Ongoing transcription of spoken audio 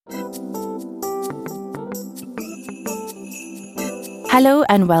Hello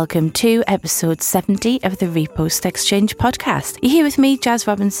and welcome to episode 70 of the Repost Exchange podcast. You're here with me, Jazz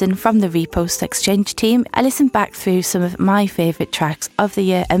Robinson from the Repost Exchange team. I listened back through some of my favourite tracks of the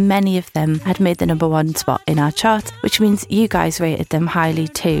year and many of them had made the number one spot in our chart, which means you guys rated them highly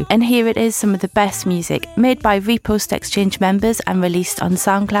too. And here it is, some of the best music made by Repost Exchange members and released on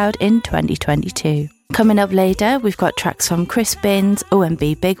SoundCloud in 2022. Coming up later, we've got tracks from Chris Baines,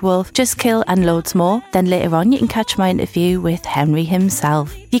 OMB Big Wolf, Just Kill and loads more. Then later on you can catch my interview with Henry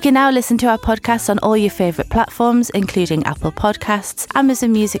himself. You can now listen to our podcast on all your favourite platforms, including Apple Podcasts,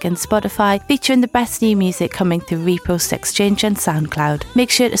 Amazon Music and Spotify, featuring the best new music coming through Repost Exchange and SoundCloud. Make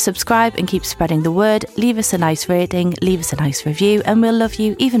sure to subscribe and keep spreading the word, leave us a nice rating, leave us a nice review, and we'll love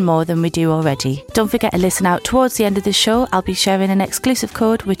you even more than we do already. Don't forget to listen out towards the end of the show. I'll be sharing an exclusive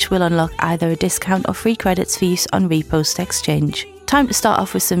code which will unlock either a discount or free credits for use on Repost Exchange. Time to start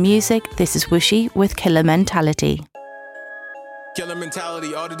off with some music. This is Whooshy with Killer Mentality. Killer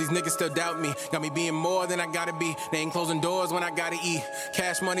mentality, all of these niggas still doubt me. Got me being more than I gotta be. They ain't closing doors when I gotta eat.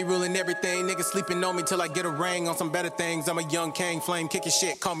 Cash money ruling everything. Niggas sleeping on me till I get a ring on some better things. I'm a young king, flame kicking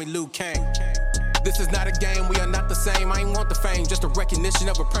shit, call me Liu Kang. This is not a game, we are not the same. I ain't want the fame, just a recognition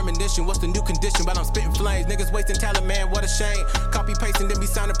of a premonition. What's the new condition? But I'm spitting flames. Niggas wasting talent, man, what a shame. Copy pasting, then be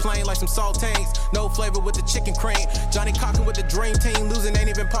sounding plain like some saltines. No flavor with the chicken cream. Johnny Cochran with the dream team. Losing ain't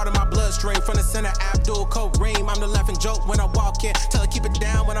even part of my bloodstream. Front and center, Abdul Kareem. I'm the laughing joke when I walk in. Tell her keep it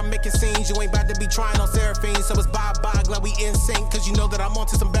down when I'm making scenes. You ain't about to be trying on Seraphine. So it's bye-bye, glad we in sync. Cause you know that I'm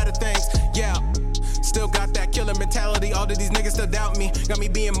onto some better things. Yeah. Still got that killer mentality. All of these niggas still doubt me. Got me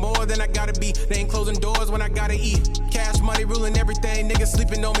being more than I gotta be. They ain't closing doors when I gotta eat. Cash money ruling everything. Niggas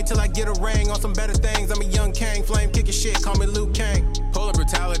sleeping on me till I get a ring on some better things. I'm a young king, flame kicking shit, call me Liu Kang. Polar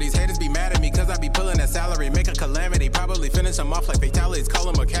brutalities, haters be mad at me cause I be pulling that salary. Make a calamity, probably finish them off like fatalities.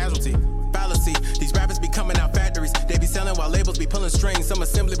 Call them a casualty. Fallacy, these rappers be coming out factories. They be selling while labels be pulling strings. Some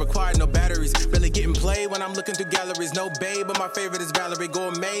assembly required no batteries. Really getting played when I'm looking through galleries. No babe, but my favorite is Valerie.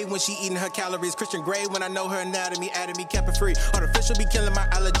 Gourmet when she eating her calories. Christian Grey when I know her anatomy. Added me, kept it free. Artificial be killing my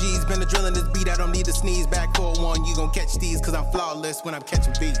allergies. Been a drilling this beat, I don't need to sneeze. Back for one, you gon' catch these. Cause I'm flawless when I'm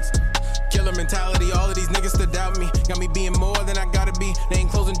catching beats. Killer mentality, all of these niggas still doubt me. Got me being more than I gotta be. They ain't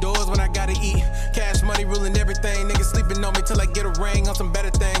closing doors when I gotta eat. Cash money ruling everything. Niggas sleeping on me till I get a ring on some better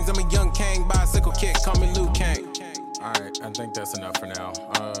things. I'm a young king, bicycle kick, call me Liu Kang. Alright, I think that's enough for now.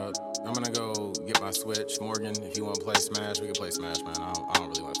 I'm gonna go get my Switch. Morgan, if you wanna play Smash, we can play Smash, man. I don't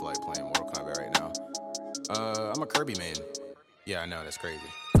really want to like playing Mortal Kombat right now. I'm a Kirby man. Yeah, I know, that's crazy.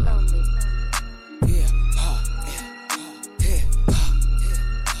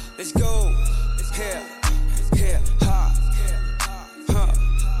 Let's go. Yeah, yeah, ha, huh,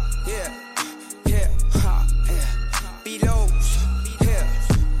 yeah, yeah, ha, yeah. Belows, yeah,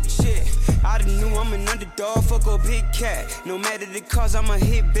 shit. I done knew I'm an underdog, fuck a big cat. No matter the cause, I'm a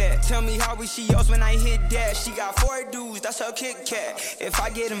hit back. Tell me how she yells when I hit that. She got 4 dudes, that's her Kit Kat. If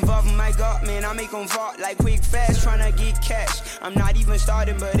I get involved in my gut, man, I make them vault like quick fast, tryna get cash. I'm not even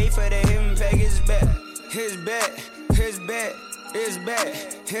starting, but they for the him peg his bet. His bet, his bet, his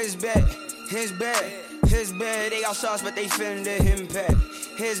bet, his bet. His bet, his bet, they got sauce, but they feelin' the impact.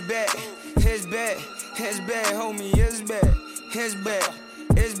 His bet, his bet, his bet, homie, his bet, his bet.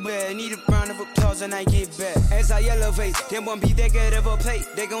 It's bad, need a round of applause and I get back. As I elevate, them won't be that good of a plate.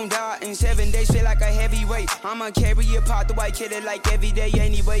 They gon' die in 7 days, feel like a heavyweight. I'ma carry a pot, the white kid it like every day.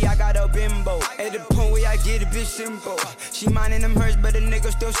 Anyway, I got a bimbo. At the point where I get a bitch simple. She minding them hers, but the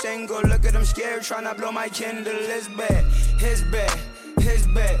nigga still single. Look at them scared, tryna blow my candle. It's bad, his bad. His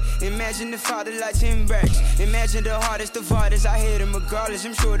bet. Imagine the father like 10 racks. Imagine the hardest of artists. I hit him regardless.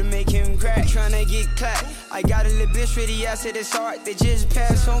 I'm sure to make him crack. Tryna get clapped. I got a little bitch ready. I said it's hard. They just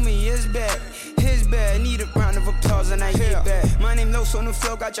passed on me. His bet. His bet. Need a round of applause and I get back. My name Los on the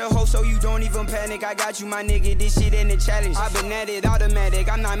floor. Got your hoe so you don't even panic. I got you, my nigga. This shit ain't a challenge. I been at it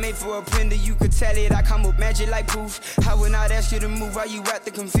automatic. I'm not made for a blender. You could tell it. I come with magic like proof. I would not ask you to move. Why you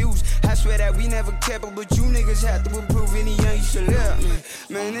acting confused? I swear that we never kept up, but you niggas have to improve. Any young you should live.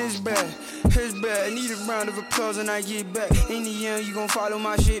 Man, it's bad, it's bad. Need a round of applause and I get back. In the end, you gon' follow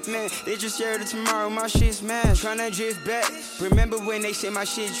my shit, man. They just scared of tomorrow, my shit's mad. Tryna drift back. Remember when they say my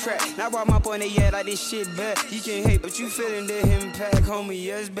shit trap? Now I'm up on they head like this shit bad. You can hate, but you feeling the impact, homie,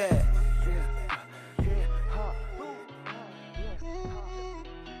 it's bad.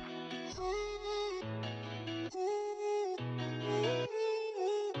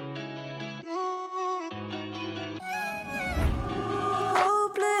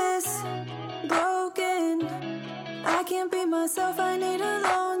 I can't be myself, I need a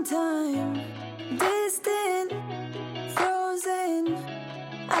long time. Distant, frozen.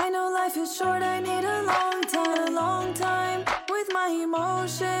 I know life is short, I need a long time with my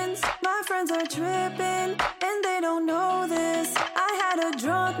emotions. My friends are tripping and they don't know this. I had a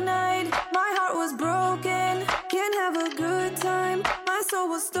drunk night, my heart was broken. Can't have a good time, my soul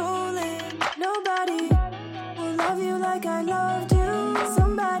was stolen. Nobody will love you like I loved you.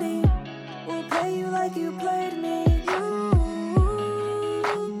 Somebody will play you like you played me. You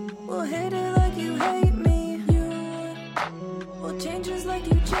will hate it like you hate me. You will change just like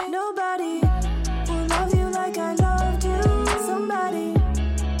you change. Nobody will love you like I loved you. Somebody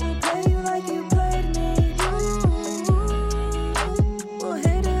will play you like you played me. You will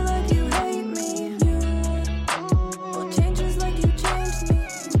hate it like you hate me. You will change just like you changed me.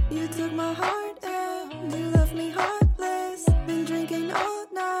 You took my heart and you left me heartless. Been drinking all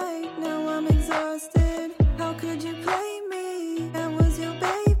night, now I'm exhausted. How could you play me? That was your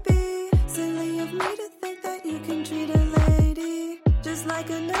baby. Silly of me to think that you can treat a lady just like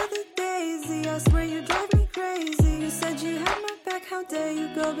another daisy. I swear you drive me crazy. You said you had my back, how dare you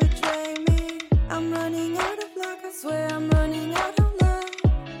go betray me? I'm running out of luck, I swear I'm running out of love.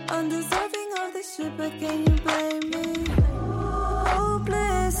 Undeserving of this shit, but can you blame me?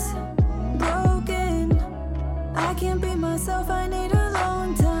 Hopeless, broken, I can't be myself, I need a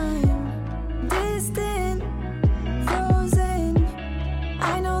long time. Distant, frozen,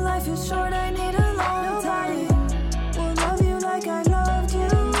 I know life is short, I need a long time. Will love you like I loved you.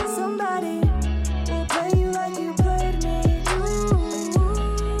 Somebody will play you like you played me. You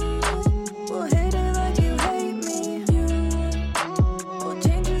will hate it like you hate me. You will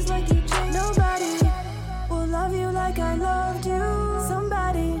change just like you changed. Nobody will love you like I loved you.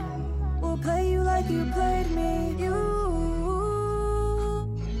 Somebody will play you like you played me. You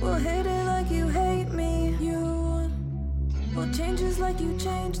will hate it like you hate me. You will change just like you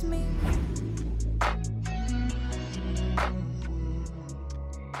changed me.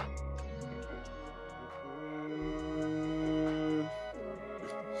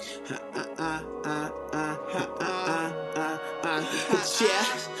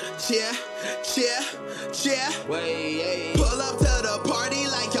 Yeah. Pull up to the party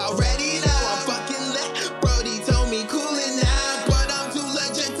like y'all ready now. I'm fucking lit. Brody told me cool it now, but I'm too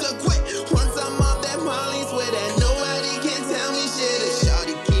legit to quit. Once I'm off that Molly, swear that nobody can tell me shit. And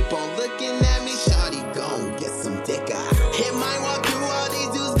shawty keep on looking at me. Shawty gon' get some dick out. Hit my walk through all these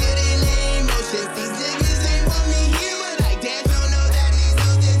dudes getting emotions. These niggas ain't want me here, but I damn don't know that he's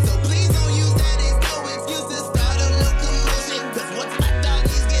losing. So please don't use that as no excuse to start a no commotion. Cause once my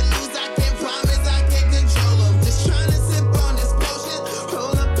doggies get loose, I can't promise I can control them. Just tryna sip on this potion,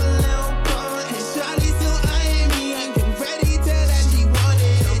 roll up a little bone. And shawty still eyeing me, ain't been ready to that she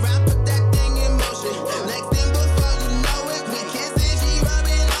wanted. So wrap up that thing in motion. Next thing before you know it, we kissing, she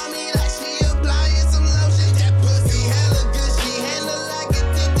rubbing on me like she applying some lotion. That pussy hella good, she handle like a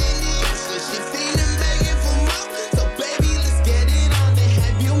tip in the ocean. She feeling begging for more, so baby let's get it on. They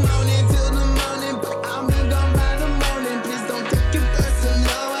have you moaning till the morning, but I'll be gone by the morning. Please don't take it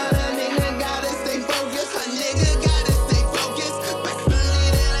personal, but a nigga gotta stay focused. A nigga gotta stay focused. Best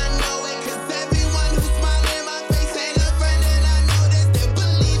believe that I know it, cause everyone who's smiling my face ain't a friend, and I know that they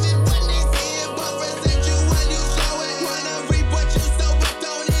believe it when they see it, but resent you when you show it. Wanna reap what you sow, but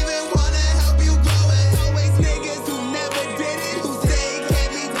don't even wanna help you grow it. Always niggas who never did it, who say it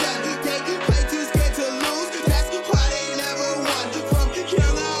can't be done. They way too scared to lose, that's why they never won. From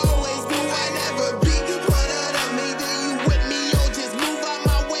young I always knew I'd never be one of them. Either you with me or just move out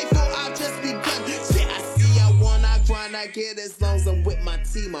my way, for I've just begun. Yeah, I see I want, I grind, I get as long as I'm with my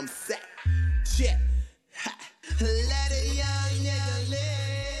team, I'm set. Yeah, ha. Let a young nigga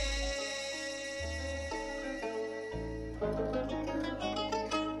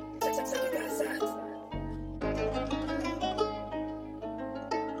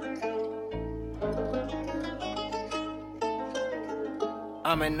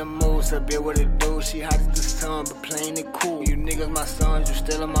I'm in the mood, so be what it do. She hot as the sun, but playing it cool. You niggas my sons, you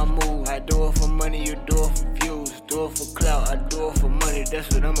still in my mood. I do it for money, you do it for views. Do it for clout, I do it for money, that's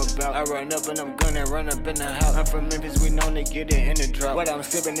what I'm about. I run up and I'm gonna run up in the house. I'm from Memphis, we known to get it in the drop. What I'm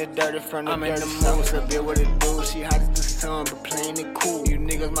sipping the dirty from the I'm in the mood, so be what it do. She hot as the sun, but playing it cool. You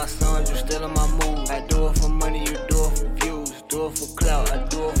niggas my sons, you still in my mood. I do it for money, you do it for views. Do it for clout, I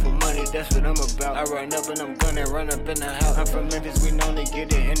do it for money, that's what I'm about. I run up and I'm gonna run up in the house. I'm from Memphis, we known to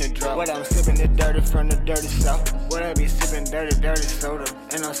get it in the drop. What I'm sipping the dirty from the dirty south. What I be sipping dirty soda.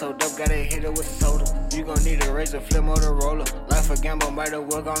 And I'm so dope, gotta hit it with soda. You gon' need a razor, flip Motorola. Life a gamble, might have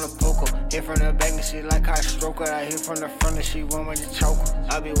work on a poker. Hit from the back and she like I stroke her. I hit from the front and she want me to choke her.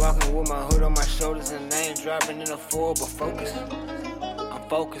 I be walking with my hood on my shoulders and I ain't driving in a Ford, but focus. I'm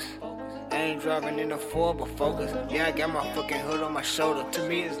focused. I ain't driving in a Ford, but focus. Yeah, I got my fucking hood on my shoulder. To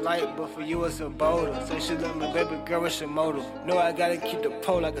me it's light, but for you it's a boulder. Say she love me, baby girl, it's a motive. No, I gotta keep the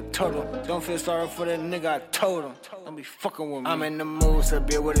pole like a turtle. Don't feel sorry for that nigga, I told him. Don't be fucking with me. I'm in the mood, so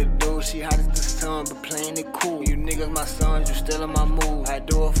be what it do. She hot as the sun, but playing it cool. You niggas my sons, you still in my mood. I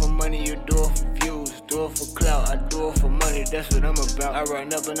do it for money, you do it for views. Do it for clout, I do it for money, that's what I'm about. I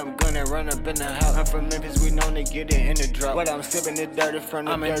run up and I'm gonna run up in the house. I'm from Memphis, we known to get it in the drop. What I'm sipping the dirty from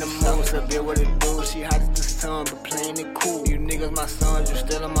the I'm in the mood, so be what it do. She hot as the sun, but playing it cool. You niggas my sons, you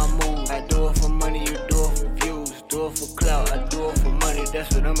still in my mood. I do it for money, you do it for views. Do it for clout, I do it for money,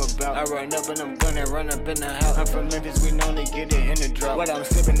 that's what I'm about. I run up and I'm gonna run up in the house. I'm from Memphis, we known to get it in the drop. What I'm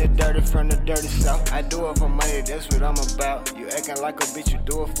sipping the dirty from the dirty south. I do it for money, that's what I'm about. You acting like a bitch, you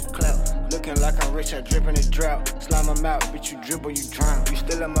do it for clout. Looking like I'm rich, I drip in the drought. Slime them out, bitch, you dribble, you drown. You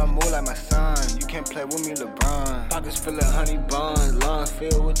still in my mood like my son. You can't play with me, LeBron. Pockets full of honey buns, lungs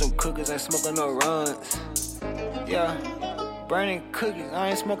filled with them cookies, I ain't smoking no runs. Yeah, burning cookies, I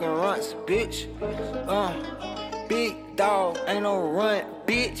ain't smoking runs, bitch. Big dog, ain't no run,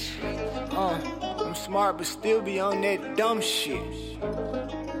 bitch. I'm smart, but still be on that dumb shit.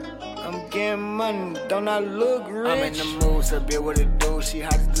 I'm getting money, don't I look rich? I'm in the mood, so be what it do. She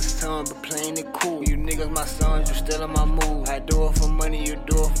hot as the sun, but playing it cool. You niggas my sons, you still in my mood. I do it for money, you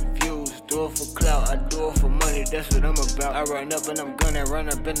do it for views. Do it for clout, I do it for money, that's what I'm about. I run up and I'm gonna run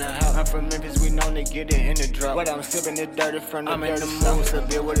up in the house. I'm from Memphis, we known to get it in the drop. What I'm sipping the dirty from the I'm in the mood, so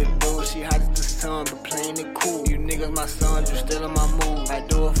be what it do. She hot as the sun, but playing it cool. You niggas my sons, you still in my mood. I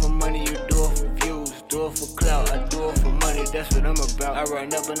do it for money, you do it for views. Do it for clout, I do it for money, that's what I'm about. I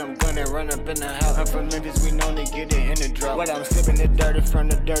run up and I'm gonna run up in the house. I'm from Memphis, we known to get it in the drop. What I'm sipping the dirty from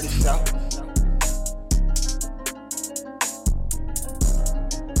the dirty south.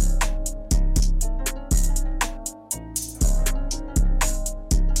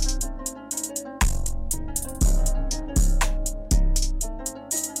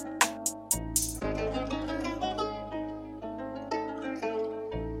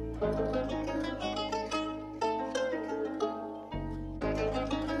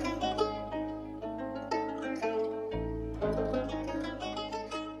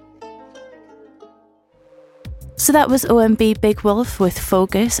 So that was OMB Big Wolf with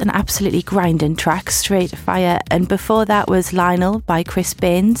Focus, an absolutely grinding track, straight fire. And before that was Lionel by Chris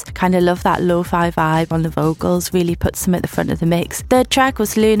Baines. Kind of love that lo-fi vibe on the vocals, really puts them at the front of the mix. Third track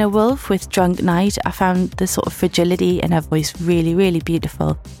was Luna Wolf with Drunk Night. I found the sort of fragility in her voice really, really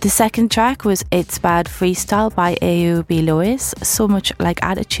beautiful. The second track was It's Bad Freestyle by AOB Lois. So much like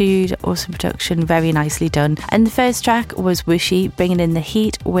attitude, awesome production, very nicely done. And the first track was Whooshy, bringing in the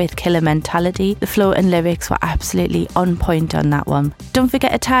heat with Killer Mentality. The flow and lyrics were absolutely on point on that one. Don't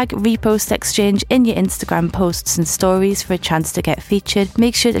forget to tag Repost Exchange in your Instagram posts and stories for a chance to get featured.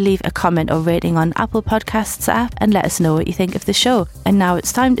 Make sure to leave a comment or rating on Apple Podcasts app and let us know what you think of the show. And now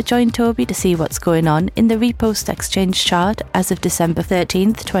it's time to join Toby to see what's going on in the Repost Exchange chart as of December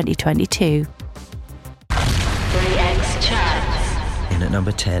 13th, 2022. 3X charts. In at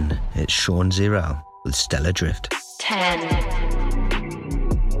number 10, it's Sean Zero with Stellar Drift. 10.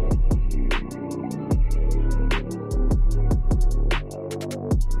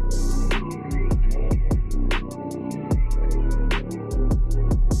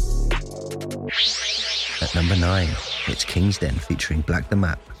 At number 9, it's King's Den featuring Black the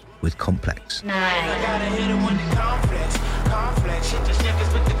Map with Complex. 9. I gotta hit him with the complex. Hit the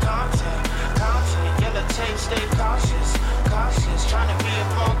snippets with the content. Yellow tape, stay cautious. Trying to be a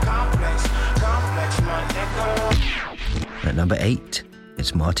more complex, my nigga. At number 8,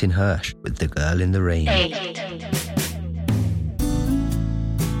 it's Martin Hirsch with The Girl in the Rain. 8.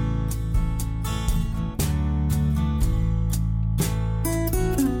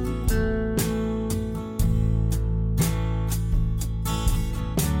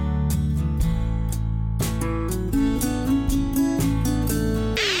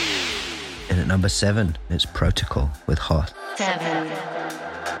 Number 7, it's Protocol with Hot. 7.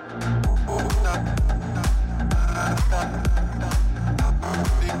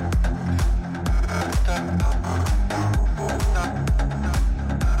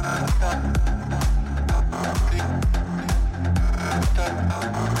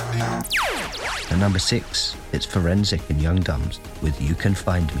 At number 6, it's Forensic and Young Dumbs with You Can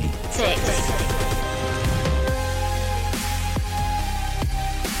Find Me. 6.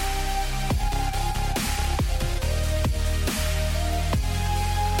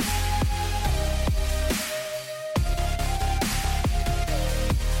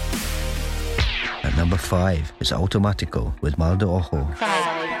 Number 5 is Automatico with Mal de Ojo. 5.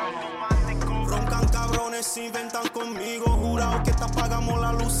 Roncan cabrones, se inventan conmigo, jurado que te apagamos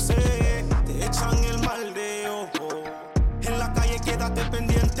la luz.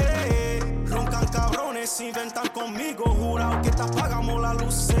 se inventan conmigo, jurado que te apagamos la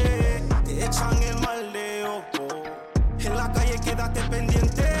luz. Te echan el mal de ojo. En la calle quédate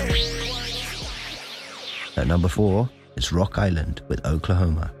pendiente. At number 4, it's Rock Island with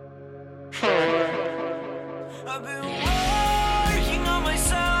Oklahoma. I've been working on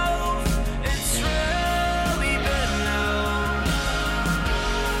myself. It's really been now.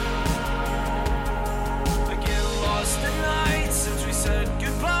 I get lost at night since we said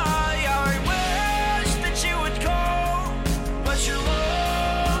goodbye. I wish that you would call, but you're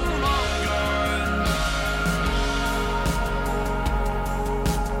long gone.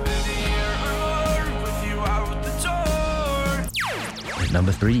 Been a year or more with you out the door. At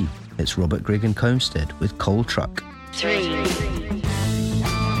number 3, it's Robert Grigg and Comstead with Coal Truck. 3.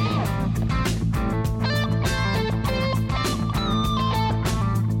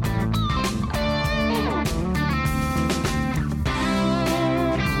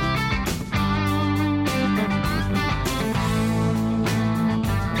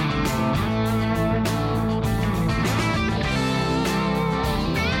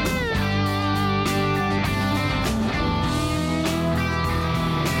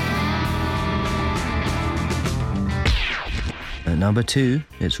 At number 2,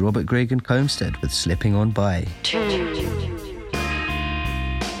 it's Robert Grigg and Comstead with Slipping On By. 2.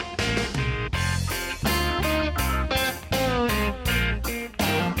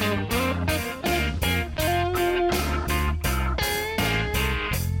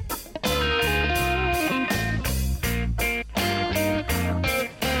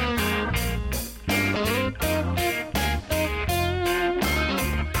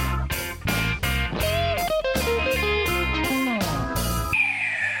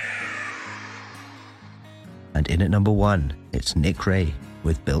 And in at number 1, it's Nick Ray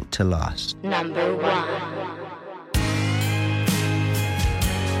with Built to Last. Number 1.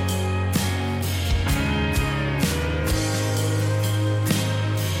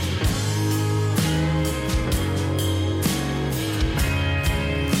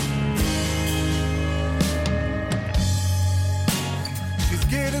 She's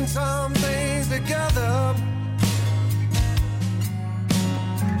getting some things together.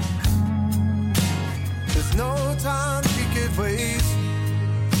 There's no time she could waste.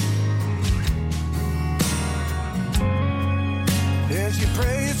 And she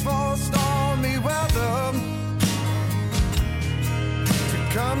prays for stormy weather to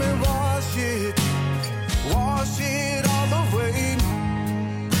come and wash it all away.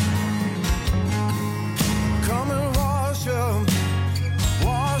 Come and wash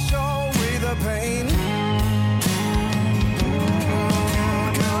away the pain.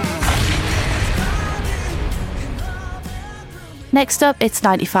 Next up, it's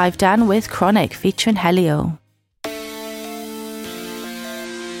 95 Dan with Chronic featuring Helio.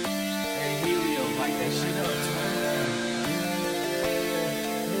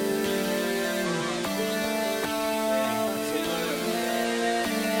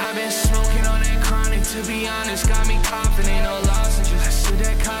 I've been smoking on that chronic, to be honest, got me confident, no lozenges. I see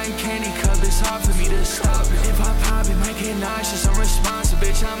that cotton candy cup, it's hard for me to stop it. If I pop it, might get nauseous, I'm responsible,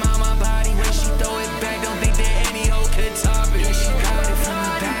 bitch, I'm out my body. When she throw it back, don't think that any hoe could top it. Yeah, she got it from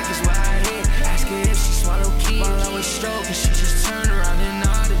the back, is why I hit. Ask her if she swallowed key while I was stroking, she just turned around and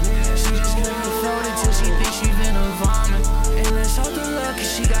nodded. She just couldn't afford it till she thinks she finna vomit. And let's hope the luck, cause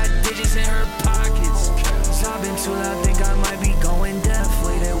she got digits in her pockets. I've been too loud, think I might be going deaf.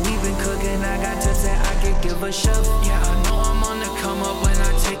 Way that we've been cooking, I got tips that I could give a chef. Yeah, I know I'm on the come up when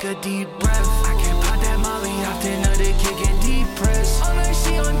I take a deep breath. I can't pop that molly often, or they kicking deep press. All night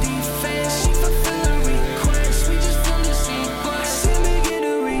she on defense, she fulfill a request. We just from the sequence. I see me get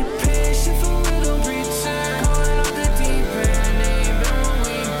a repair, she for real don't pretend. Calling out the deep end, they ain't been where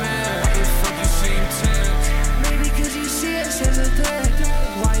we been. Why the fuck you seem tense? Maybe cause you see us as a threat.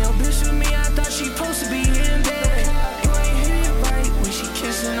 Why your bitch with me, I thought she supposed to be in bed. You ain't hit it right when she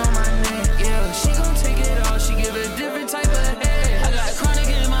kissing on my neck. Yeah, she gon' take it all, she give a different type of head. I got chronic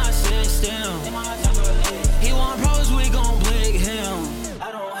in my system. He want problems, we gon' blick him. I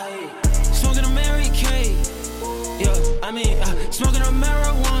don't hate. Smoking a Mary Kay. Yeah, smoking a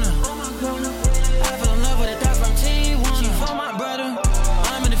marijuana. I fell in love with it, that's from T1. She for my brother.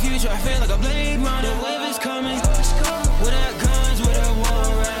 I'm in the future, I feel like a Blade Runner. The wave is coming. With that guns, with that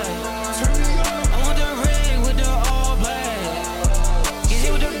war rag. I want the ring with the all black. Get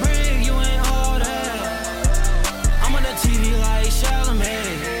hit with the brick, you ain't all that. I'm on the TV like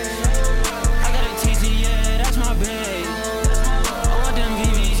Chalamet. I got a TC, yeah, that's my bag. I want them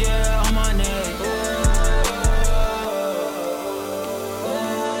VVs, yeah, on my neck.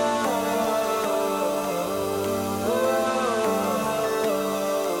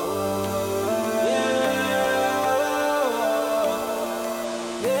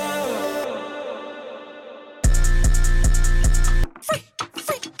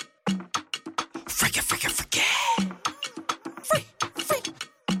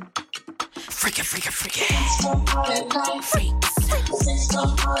 Freak it, freak it, freak it. Freaks.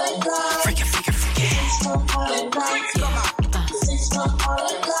 Freak it, freak it, freak it.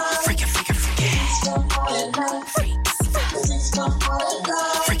 Freak it, freak it, freak it. Freaks.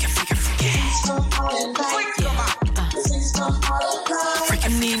 Freak it, freak it, freak it. I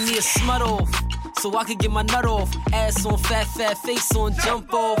need me a smut off, so I can get my nut off. Ass on fat, face on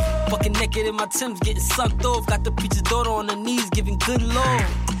jump off. Fucking naked in my Timbs, getting sucked off. Got the preacher's daughter on her knees, giving good lord.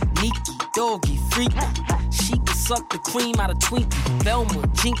 Neeky, doggy, freaky. She can suck the cream out of Twinkie. Velma,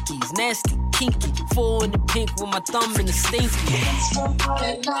 Jinkies, nasty, kinky. 4 in the pink with my thumb in the stinky.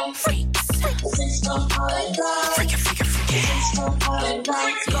 Freaks. Freak it, freak it, freak it. Freak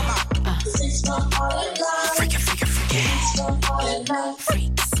it, freak it, freak it.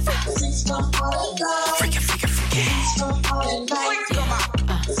 Freaks. Freak it, freak it, freak it.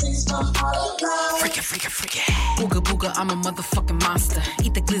 Freak it, freak it, freak it. Booga booga, I'm a motherfucking monster.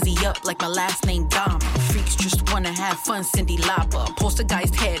 Eat the glizzy up like my last name Dom. Freaks just wanna have fun, Cindy Lauper.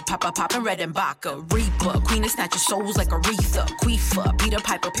 Poltergeist head, Papa poppin' red and Baca. Reaper, queen of snatcher souls like Aretha. Queefer, Peter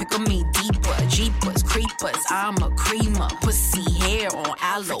Piper, pick on me deeper. Jeepers, creepers, I'm a creamer. Pussy hair on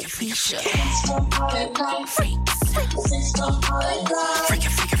alopecia. Freaks. Freak it, freak it, freak it. Freak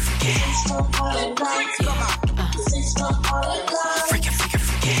it, freak it, freak it.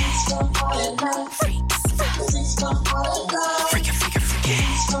 Freaks. Freak it, freak it, freak it.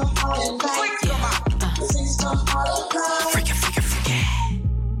 Freak it, freak it, freak it.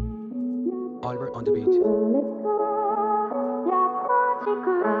 Albert on the beat.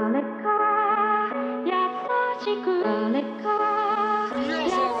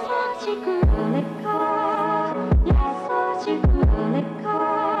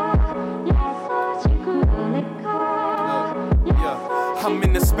 I'm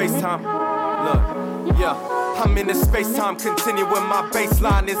in the space-time. Look, yeah. I'm in the space-time continuum. My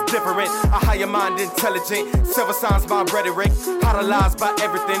baseline is different. A higher mind, intelligent. Silver signs my rhetoric. Idolized by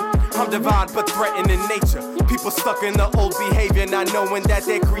everything. I'm divine but threatened in nature. People stuck in the old behavior, not knowing that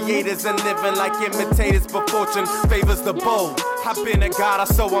they're creators and living like imitators, but fortune favors the bold. I've been a god,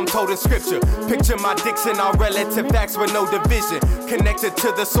 so I'm told in scripture. Picture my diction, all relative facts with no division. Connected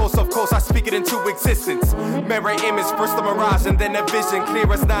to the source, of course, I speak it into existence. Mirror image, first a mirage and then a vision, clear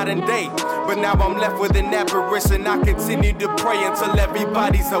as night and day. But now I'm left with an apparition. I continue to pray until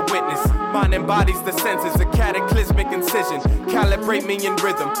everybody's a witness. Mine embodies the senses, a cataclysmic incision. Calibrate me in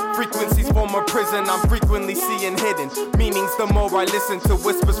rhythm. Frequencies form a prison, I'm frequently seeing hidden meanings the more I listen to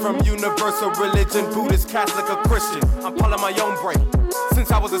whispers from universal religion, Buddhist, Catholic, or Christian. I'm pulling my own brain.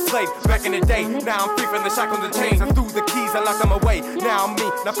 Since I was a slave back in the day, now I'm free from the shackles and chains. I threw the keys, I locked them away. Now I'm me,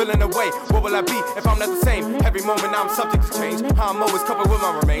 not feeling away. What will I be if I'm not the same? Every moment I'm subject to change. I'm always covered with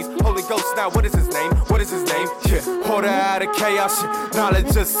my remains. Holy Ghost, now what is his name? What is his name? Yeah, order out of chaos, shit.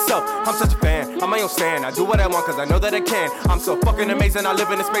 Knowledge of self. I'm such a fan. I'm my own stand. I do what I want cause I know that I can. I'm so fucking amazing. I live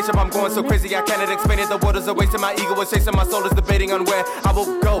in a spaceship. I'm going so crazy I cannot explain it. The waters are wasting. My ego is chasing. My soul is debating on where I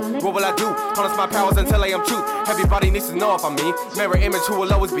will go. What will I do? Harness my powers until I am truth. Everybody needs to know if I'm me. Mirror image who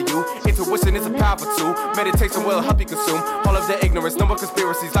will always be you. Intuition is a powerful tool. Meditation will help you consume all of the ignorance. No more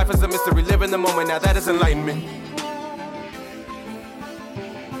conspiracies. Life is a mystery. Live in the moment. Now that is enlightenment.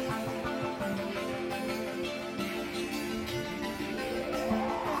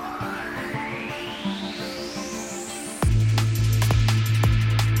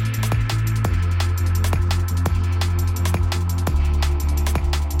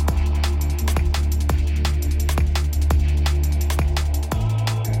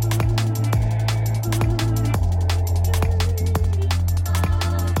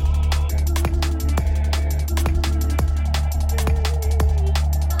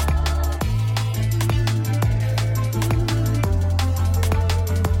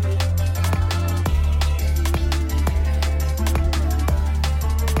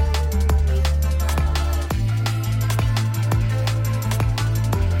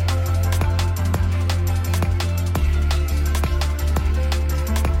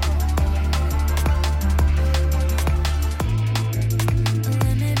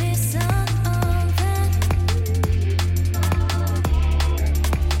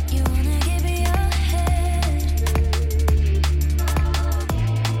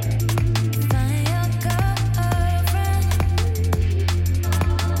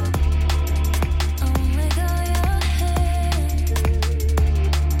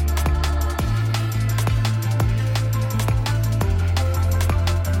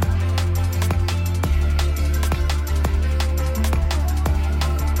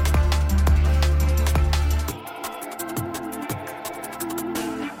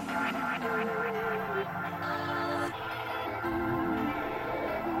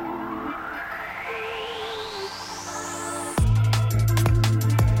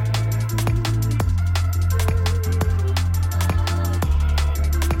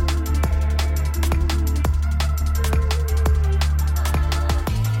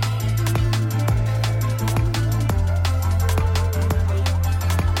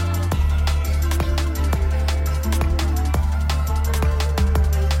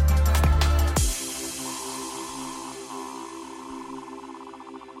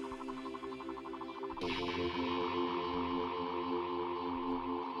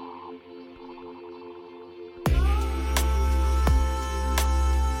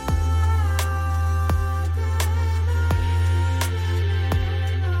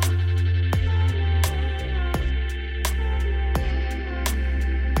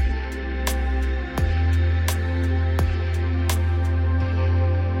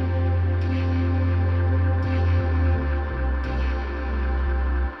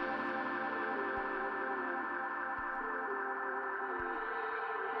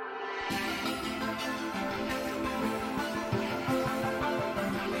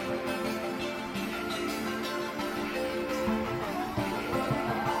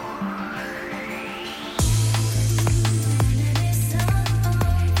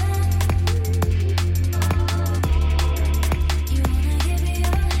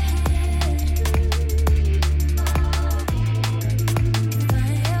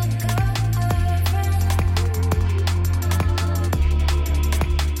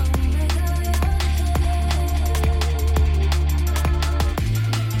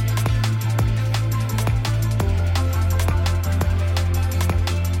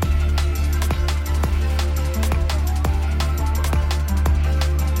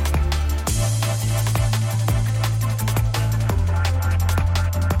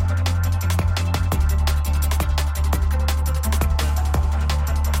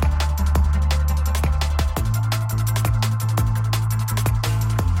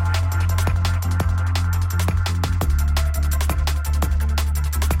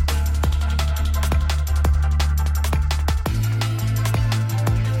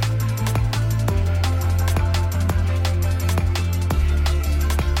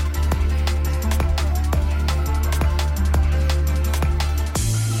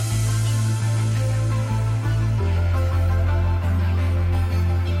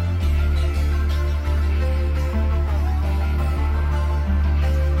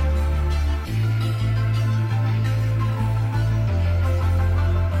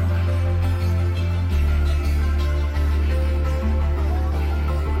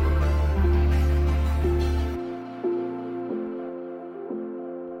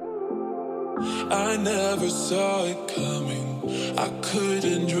 I never saw it coming. I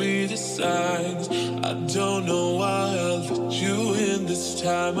couldn't read the signs. I don't know why I let you in this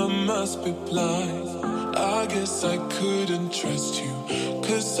time. I must be blind. I guess I couldn't trust you,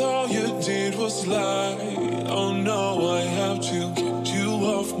 'cause all you did was lie. Oh no, I have to get you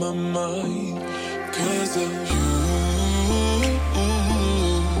off my mind. 'Cause of you,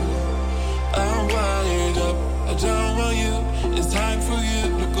 I'm wired up. I don't want you. It's time for you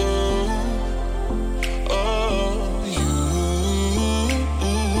to go. Oh, you,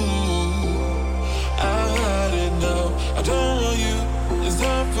 I had it now. I don't want you. It's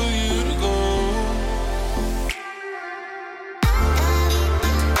time for you to go.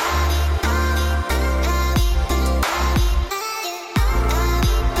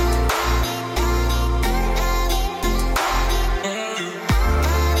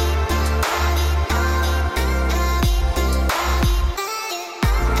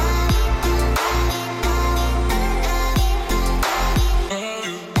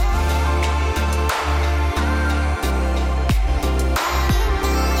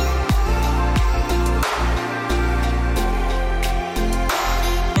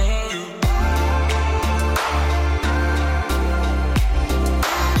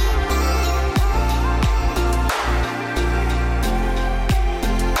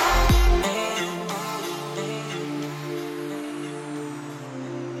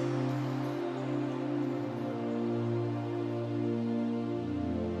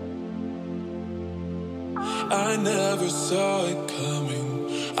 I never saw it coming.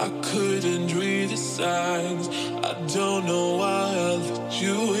 I couldn't read the signs. I don't know why I let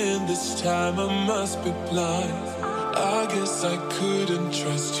you in this time. I must be blind. I guess I couldn't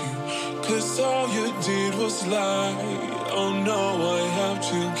trust you, 'cause all you did was lie. Oh no, I have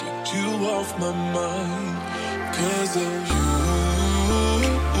to get you off my mind. 'Cause of you,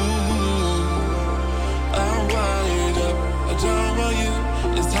 I'm wired up. I don't want you.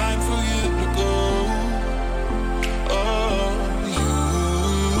 It's time for you to go. Oh, you,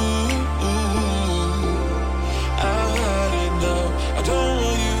 I had it now. I don't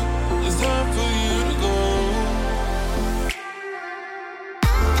want you. It's time for you to go.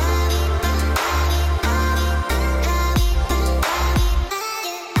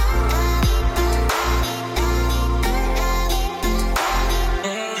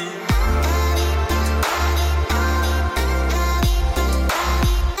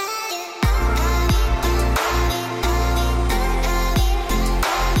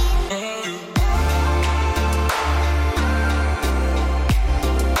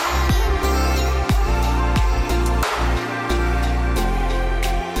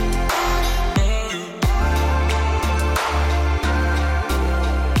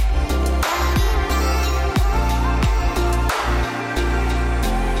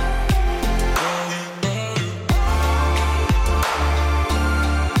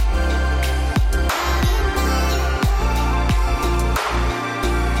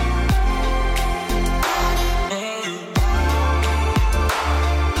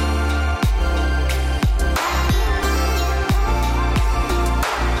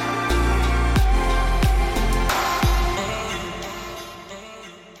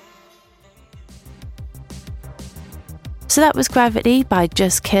 So that was Gravity by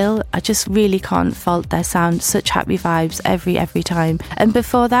Just Kill. I just really can't fault their sound, such happy vibes every time. And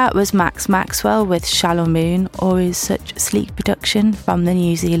before that was Max Maxwell with Shallow Moon, always such sleek production from the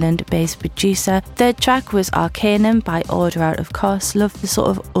New Zealand based producer. Third track was Arcanum by Order Out of Cost. Love the sort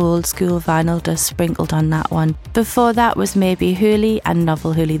of old school vinyl dust sprinkled on that one. Before that was Maybe Hooli and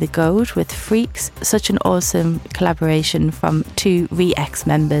Novel Hooli the Goat with Freaks, such an awesome collaboration from two Re-X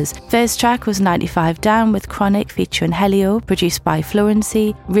members. First track was 95 Down with Chronic featuring Helio, produced by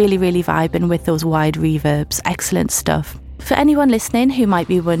Fluency. Really vibing with those wide reverbs. Excellent stuff. For anyone listening who might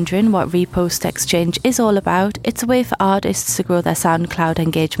be wondering what Repost Exchange is all about, it's a way for artists to grow their SoundCloud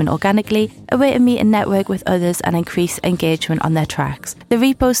engagement organically, a way to meet and network with others and increase engagement on their tracks. The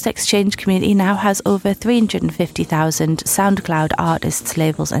Repost Exchange community now has over 350,000 SoundCloud artists,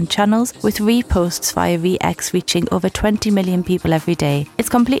 labels and channels, with reposts via Re-X reaching over 20 million people every day. It's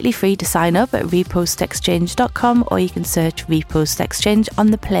completely free to sign up at repostexchange.com, or you can search Repost Exchange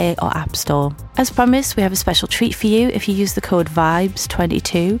on the Play or App Store. As promised, we have a special treat for you. If you use the code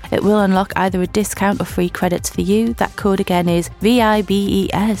VIBES22, it will unlock either a discount or free credits for you. That code again is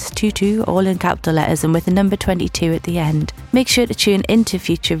VIBES22, all in capital letters and with the number 22 at the end. Make sure to tune into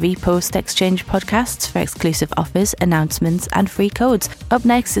future Repost Exchange podcasts for exclusive offers, announcements and free codes. Up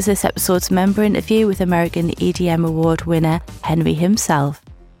next is this episode's member interview with American EDM Award winner Henry himself.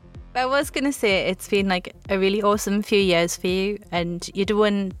 I was going to say it's been like a really awesome few years for you, and you've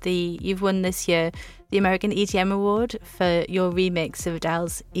won this year the American EDM Award for your remix of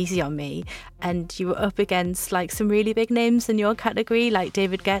Adele's Easy on Me, and you were up against like some really big names in your category like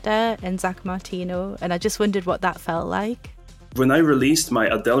David Guetta and Zach Martino, and I just wondered what that felt like. When I released my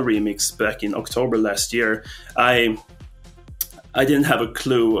Adele remix back in October last year, I didn't have a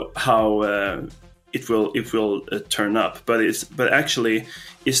clue how it will turn up, but actually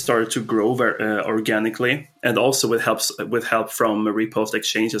it started to grow very organically, and also with help from Repost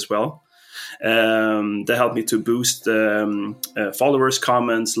Exchange as well. They helped me to boost followers,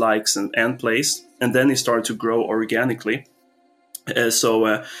 comments, likes, and plays, and then it started to grow organically. So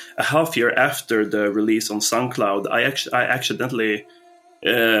a half year after the release on SoundCloud, I accidentally.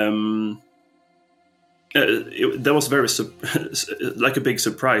 That was very like a big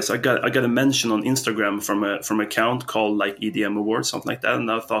surprise. I got a mention on Instagram from an account called like EDM Awards, something like that, and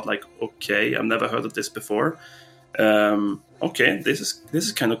I thought like, okay, I've never heard of this before. Okay, this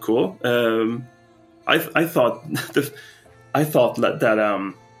is kind of cool. I thought that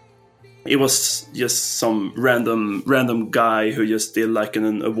it was just some random guy who just did like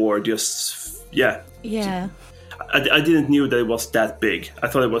an award. Yeah. I didn't knew that it was that big. I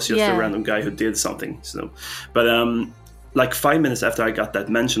thought it was just a random guy who did something. So, but like 5 minutes after I got that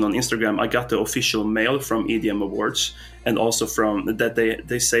mention on Instagram, I got the official mail from EDM Awards, and also from that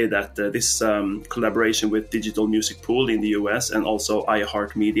they say that this collaboration with Digital Music Pool in the US and also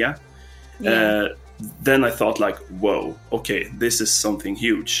iHeartMedia. Then I thought like, whoa, okay, this is something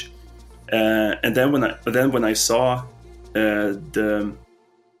huge. And then when I saw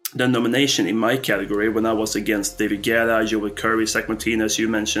the nomination in my category, when I was against David Guetta, Joel Curry, Zach Martino, as you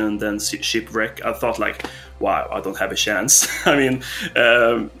mentioned, and Shipwreck, I thought like, wow, I don't have a chance. I mean,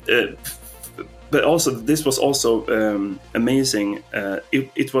 but also this was also amazing.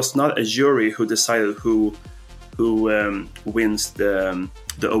 It was not a jury who decided who wins the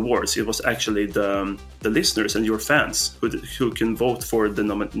awards. It was actually the listeners and your fans who can vote for the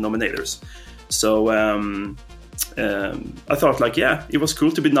nominators. So I thought like, yeah, it was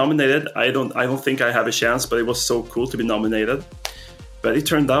cool to be nominated. I don't think I have a chance, but it was so cool to be nominated. But it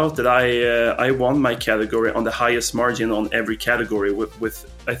turned out that I won my category on the highest margin on every category with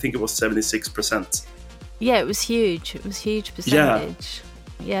I think it was 76%. Yeah, it was huge. It was huge percentage.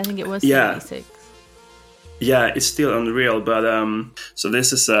 Yeah, I think it was 76. Yeah, it's still unreal. But so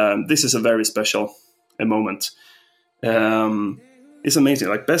this is a very special moment. It's amazing.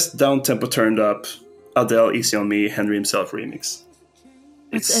 Like best down tempo turned up. Adele, Easy on Me, Henry Himself remix.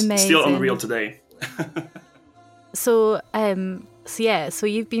 It's amazing. Still unreal today. So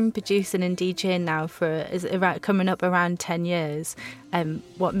you've been producing and DJing now for coming up around 10 years.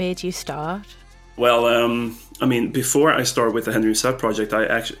 What made you start? Well, I mean, before I started with the Henry Himself project, I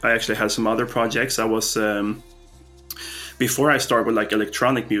actually had some other projects. I was before I started with like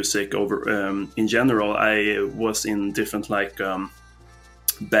electronic music in general. I was in different like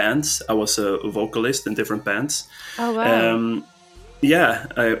bands. I was a vocalist in different bands. Oh wow! Yeah,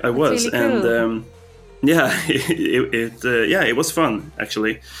 I was, really cool. And it was fun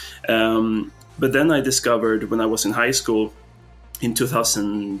actually. But then I discovered when I was in high school in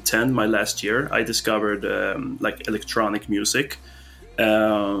 2010, my last year, I discovered like electronic music.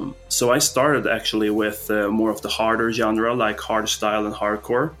 So I started actually with more of the harder genre, like hardstyle and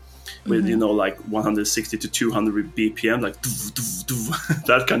hardcore. With like 160 to 200 BPM, like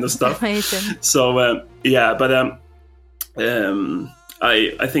that kind of stuff. Amazing. So but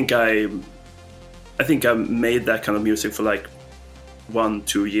I think I made that kind of music for like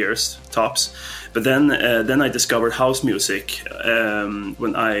 1-2 years tops. But then I discovered house music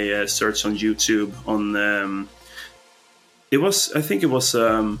when I searched on YouTube on. I think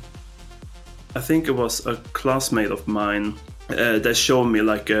it was a classmate of mine. That showed me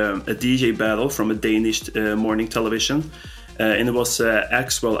like a DJ battle from a Danish morning television, and it was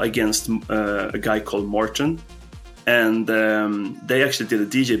Axwell against a guy called Morten, and they actually did a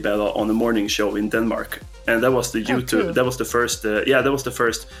DJ battle on a morning show in Denmark, and that was the YouTube. Cool. That was the first. That was the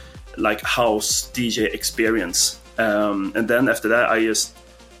first like house DJ experience, and then after that, I just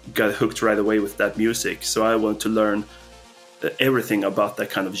got hooked right away with that music. So I wanted to learn everything about that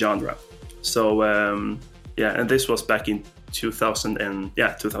kind of genre. So and this was back in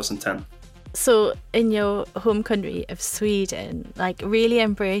 2010. So in your home country of Sweden, like really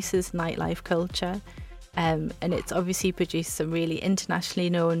embraces nightlife culture, and it's obviously produced some really internationally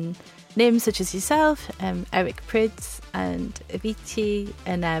known names such as yourself, Eric Prydz and Avicii,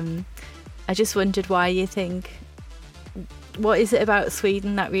 and I just wondered why you think, what is it about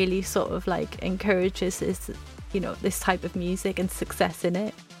Sweden that really sort of like encourages this, this type of music and success in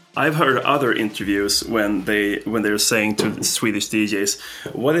it? I've heard other interviews when they're saying to the Swedish DJs,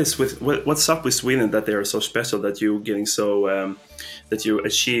 what's up with Sweden that they are so special, that you're getting so that you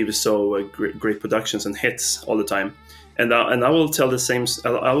achieve so great productions and hits all the time, and I will tell the same.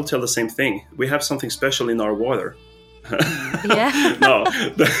 I will tell the same thing. We have something special in our water. Yeah. No.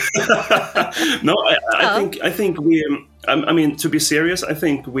 No. I think we. I mean, to be serious, I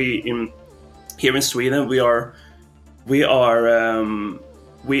think here in Sweden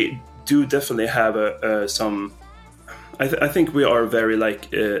we do definitely have some. I think we are very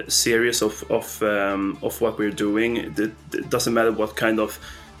serious of what we're doing. It doesn't matter what kind of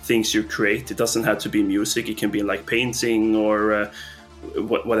things you create. It doesn't have to be music. It can be like painting or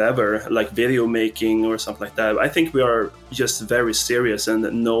whatever, like video making or something like that. I think we are just very serious and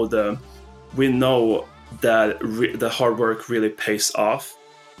we know that the hard work really pays off.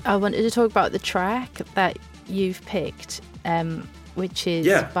 I wanted to talk about the track that you've picked, which is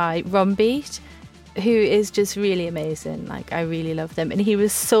by Rumbeat, who is just really amazing. Like, I really love them, and he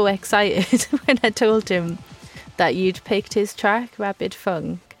was so excited when I told him that you'd picked his track, Rabid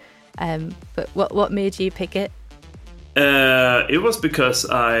Funk. But what made you pick it? It was because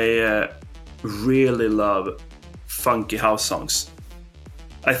I really love funky house songs.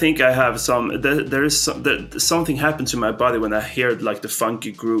 I think I have some. Something happened to my body when I heard like the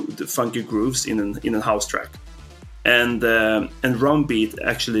funky grooves in a house track, and Rumbeat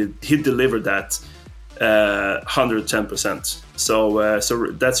actually he delivered that 110%.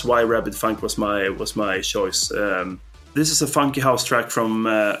 So that's why Rabid Funk was my choice. This is a funky house track from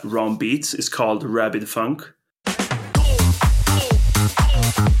Rumbeat. It's called Rabid Funk.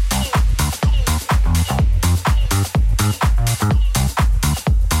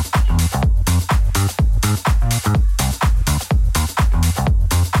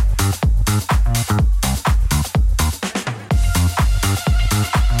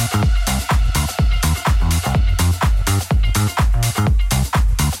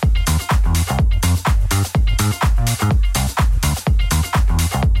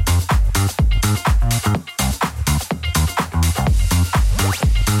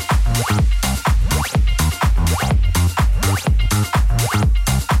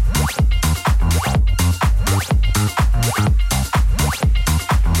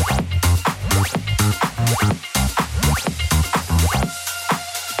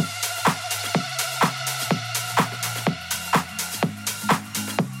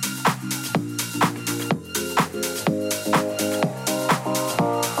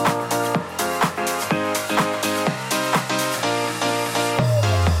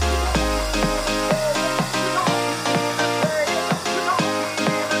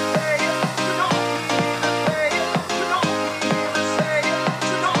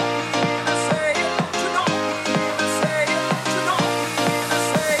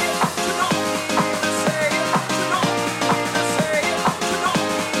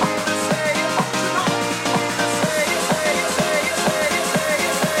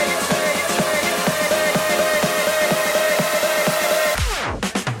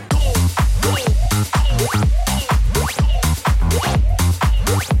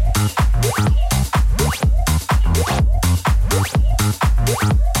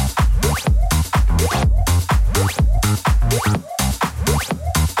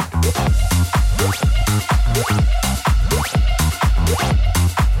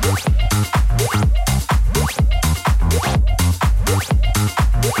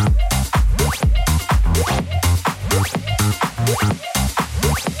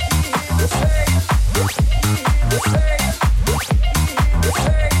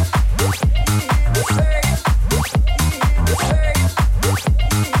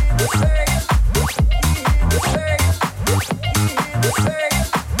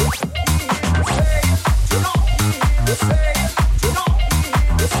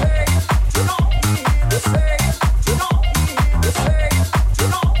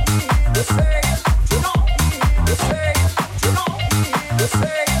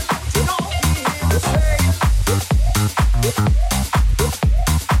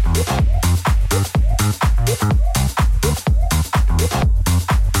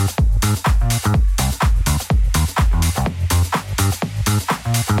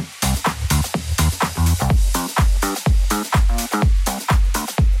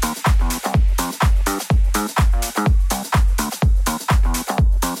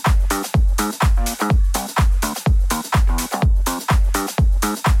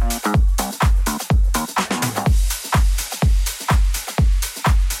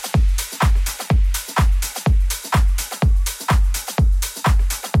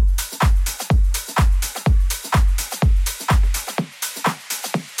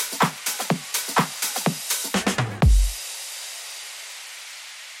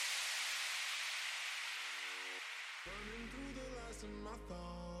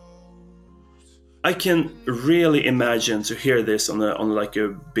 I can really imagine to hear this on like a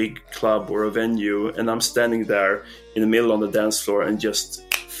big club or a venue, and I'm standing there in the middle on the dance floor and just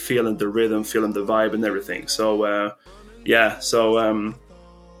feeling the rhythm, feeling the vibe and everything. So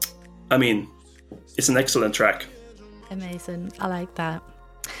I mean, it's an excellent track. Amazing. I like that.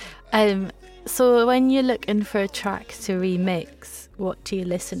 So when you're looking for a track to remix, what do you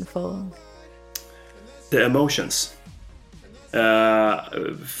listen for? The emotions.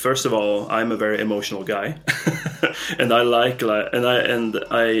 First of all, I'm a very emotional guy, and I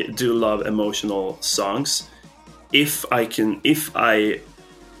do love emotional songs. If I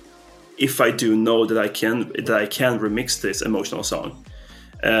do know that I can remix this emotional song.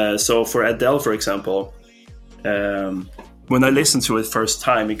 So for Adele, for example, when I listened to it first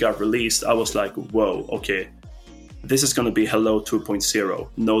time it got released, I was like, whoa, okay, this is going to be Hello 2.0,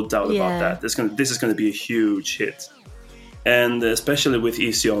 no doubt about that. This is going to be a huge hit. And especially with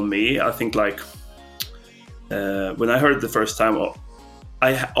Easy on Me, I think like when I heard it the first time,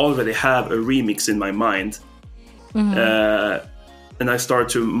 I already have a remix in my mind. Mm-hmm. And I started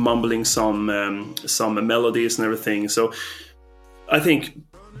to mumbling some melodies and everything. So I think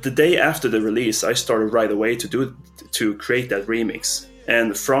the day after the release, I started right away to create that remix.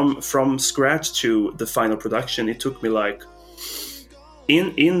 And from scratch to the final production, it took me like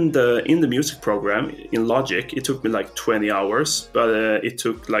in the music program in Logic, it took me like 20 hours, but it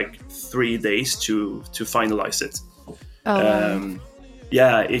took like 3 days to finalize it.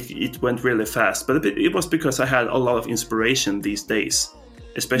 Yeah, it went really fast, but it was because I had a lot of inspiration these days,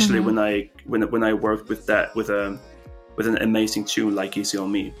 especially when I worked with an amazing tune like Easy on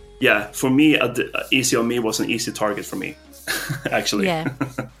Me. Yeah, for me, Easy on Me was an easy target for me, actually. Yeah,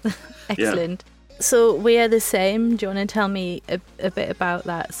 excellent. Yeah. So We Are the Same. Do you want to tell me a bit about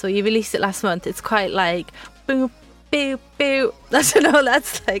that? So you released it last month. It's quite like boop, boop, boop. I don't know.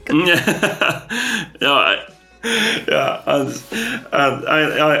 That's like.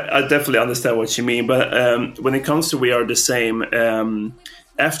 I definitely understand what you mean. But when it comes to We Are the Same,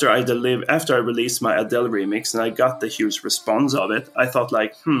 after I released my Adele remix and I got the huge response of it, I thought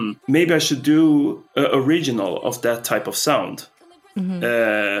like, maybe I should do an original of that type of sound.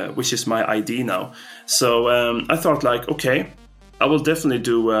 Mm-hmm. Which is my ID now. So I thought like, okay, I will definitely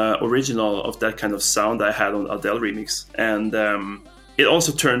do original of that kind of sound I had on Adele remix, and it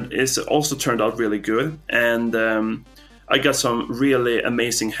also turned out really good. And I got some really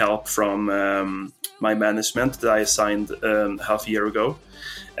amazing help from my management that I assigned half a year ago,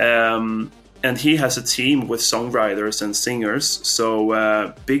 and he has a team with songwriters and singers.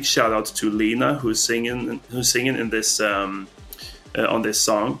 So big shout out to Lena who's singing in this. On this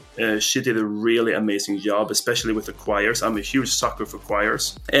song. She did a really amazing job, especially with the choirs. I'm a huge sucker for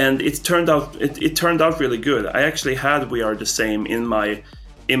choirs, and it turned out really good. I actually had We Are the Same in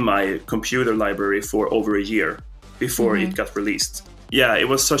my computer library for over a year before it got released. Yeah, it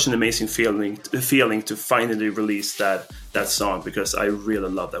was such an amazing feeling to finally release that song, because I really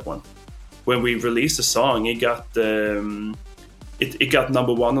love that one. When we released the song, it got it got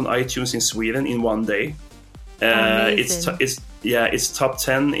number 1 on iTunes in Sweden in one day. It's top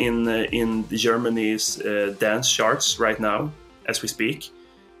 10 in Germany's dance charts right now as we speak,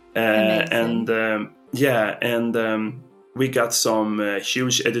 and we got some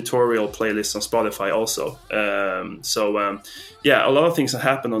huge editorial playlists on Spotify also. A lot of things have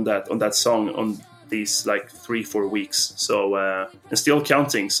happened on that song on these like 3-4 weeks. So and still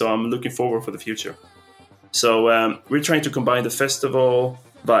counting. So I'm looking forward for the future. So we're trying to combine the festival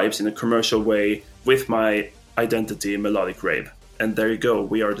vibes in a commercial way with my identity melodic rave, and there you go.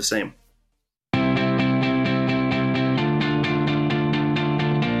 We Are the Same.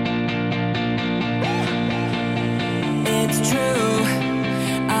 It's true,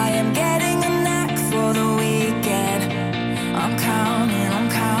 I am getting a knack for the weekend. I'm counting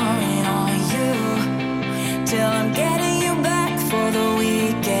on you till I'm getting you back for the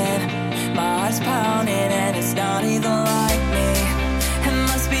weekend. My heart's pounding and it's not even like me. It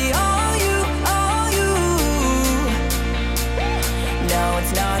must be all you. No,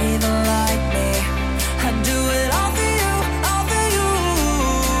 it's not even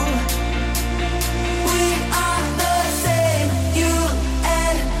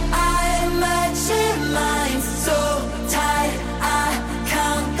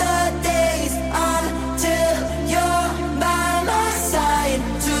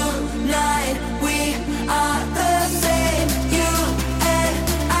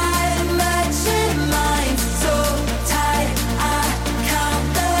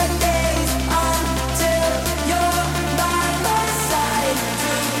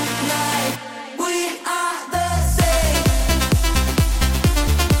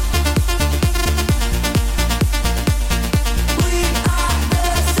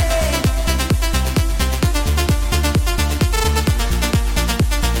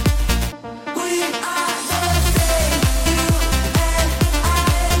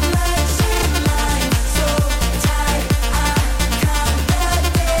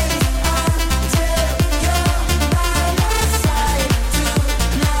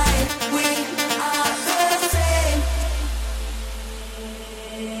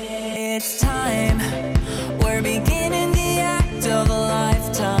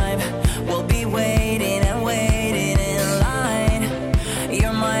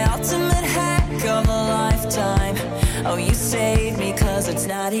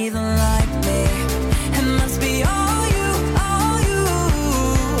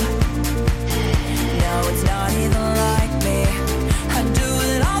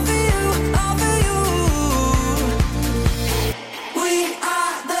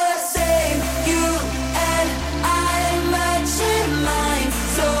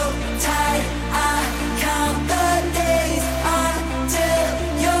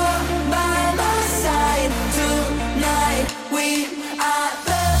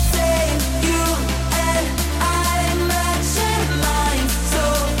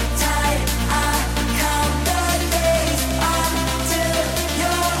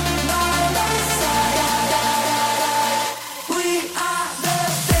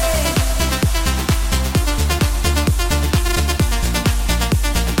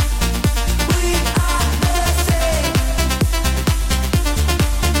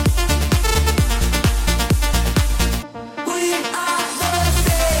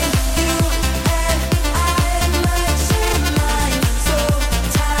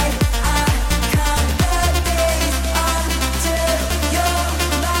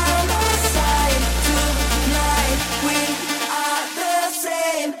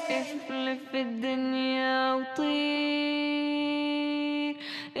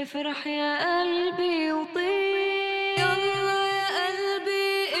افرح يا قلبي وطير يلا يا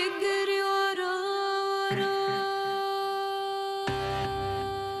قلبي اجري ورا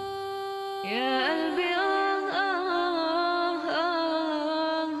يا قلبي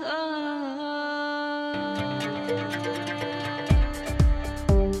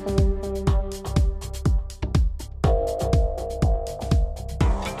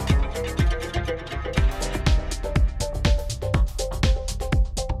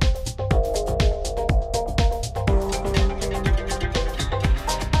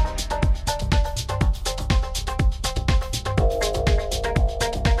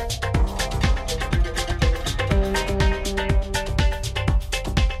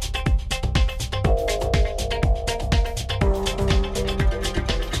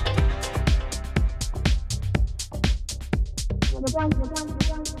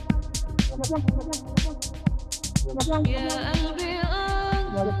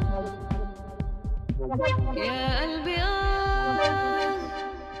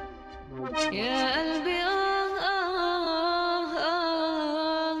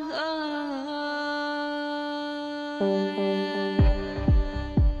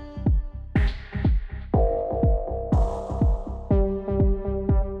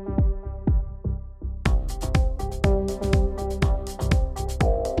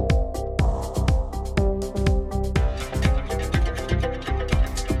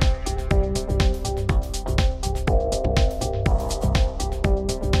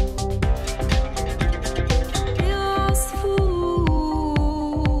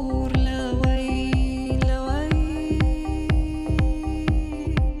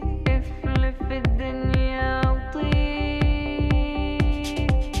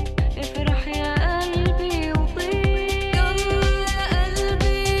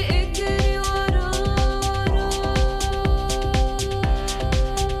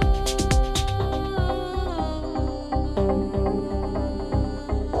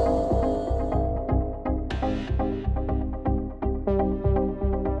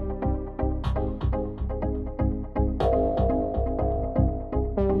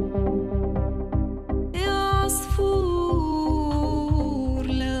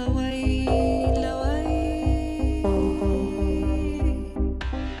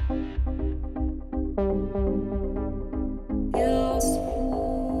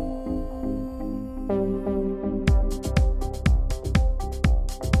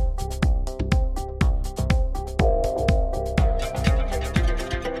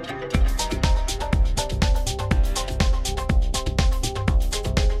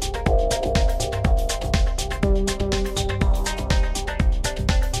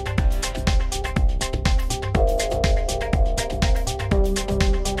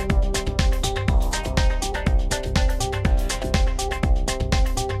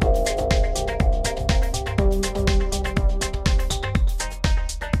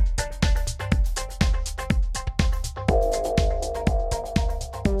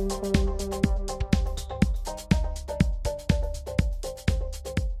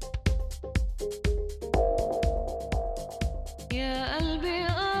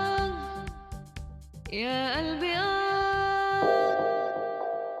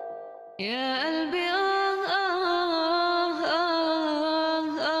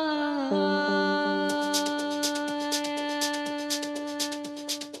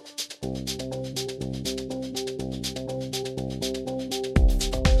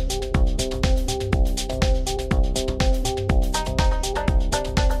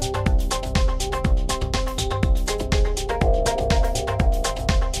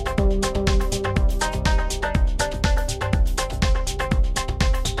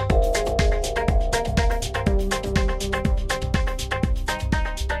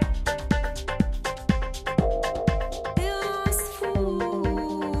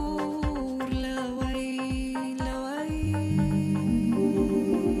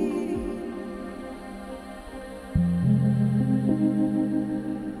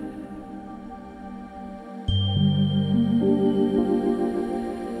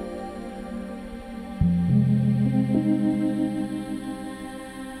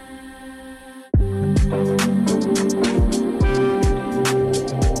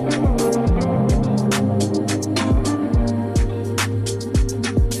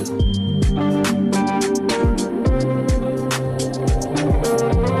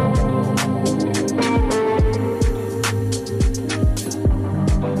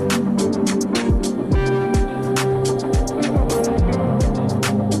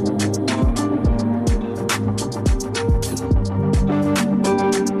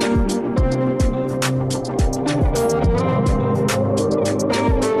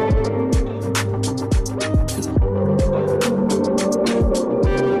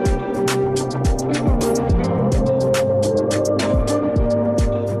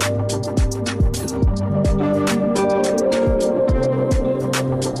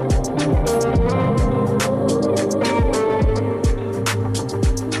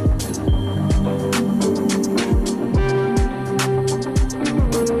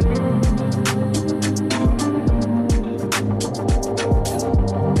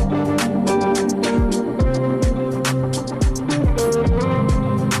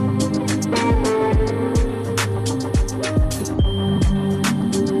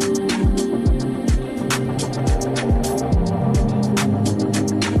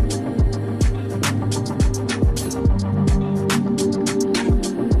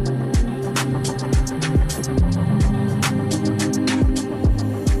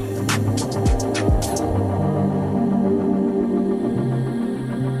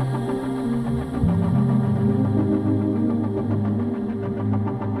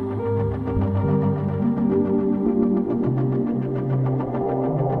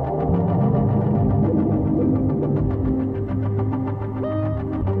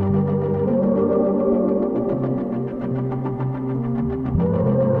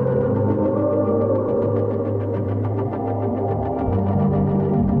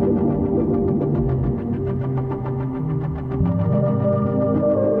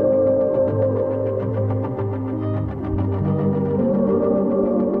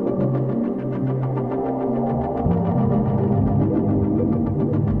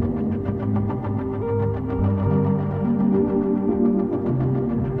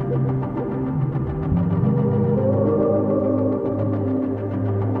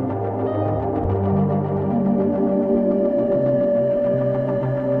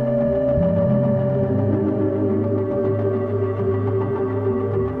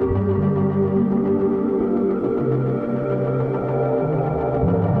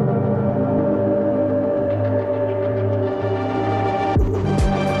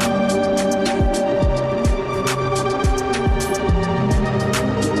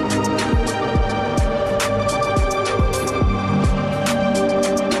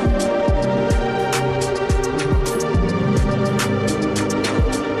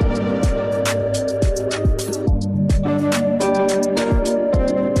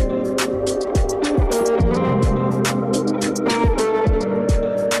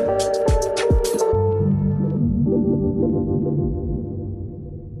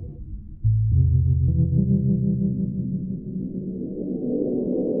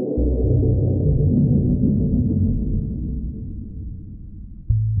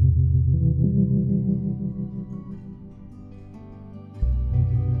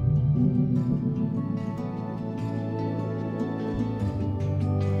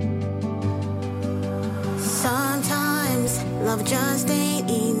love just ain't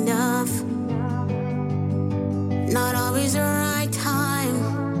enough. Not always the right time,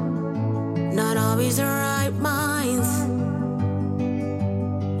 not always the right minds.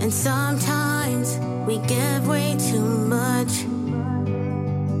 And sometimes we give way too much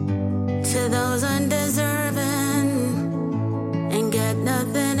to those undeserving and get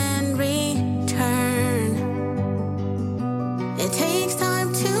nothing in return. It takes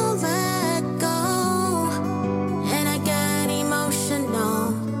time to let go, and I get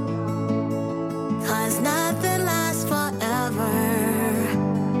emotional, 'cause nothing lasts forever.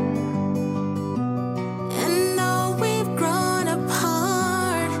 And though we've grown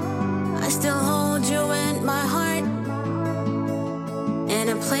apart, I still hold you in my heart, in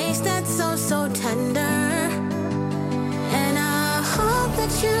a place that's so, so tender. And I hope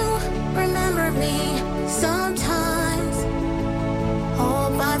that you remember me sometimes.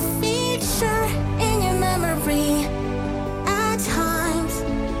 Hope I feature in your memory at times.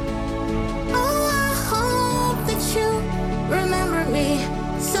 Oh, I hope that you remember me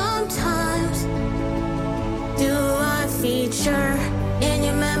sometimes. Do I feature in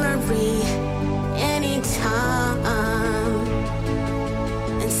your memory anytime?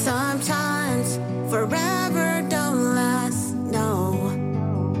 And sometimes forever don't last, no.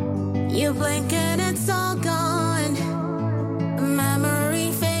 You blink and it's all gone, a memory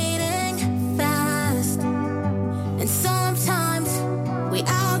fading fast. And sometimes we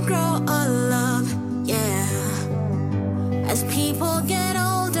outgrow a love, yeah. As people get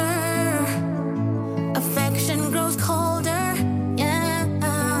older, affection grows colder, yeah.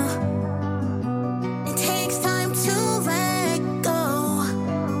 It takes time to let go,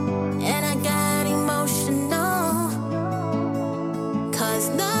 and I get emotional, 'cause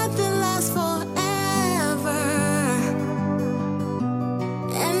nothing lasts forever.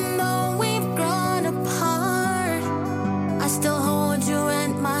 And though we've grown apart, I still hold you in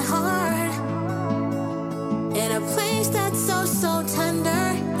my heart, in a place that's so, so tender,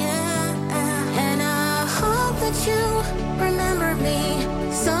 yeah. And I hope that you remember me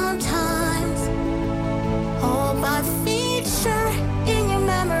sometimes. Hope I feature in your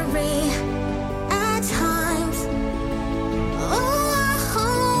memory at times. Oh, I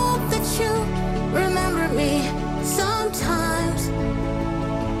hope that you remember me sometimes.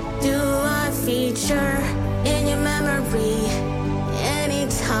 Do I feature in your memory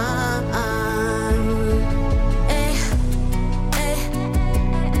anytime? Eh, eh,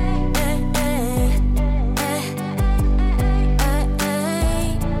 eh, eh, eh,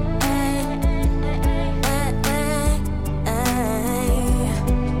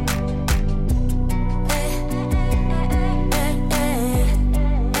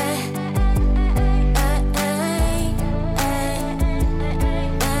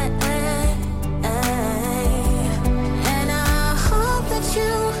 And I hope that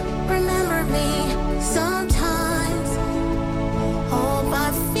you remember me sometimes. Hope I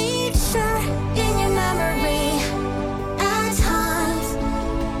feature in your memory at times.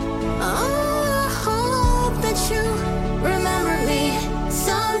 Oh, I hope that you remember me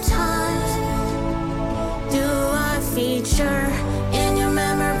sometimes. Do I feature in your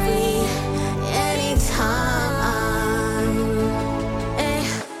memory anytime? Eh.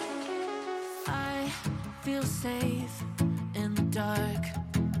 I feel safe in the dark.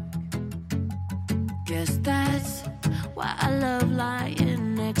 Guess that's why I love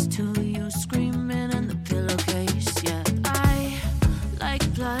lying next to you, screaming in the pillowcase. Yeah, I like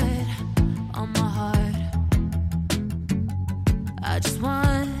blood on my heart. I just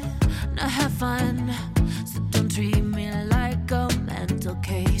wanna have fun, so don't treat me like a mental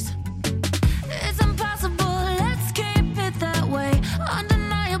case. It's impossible, let's keep it that way.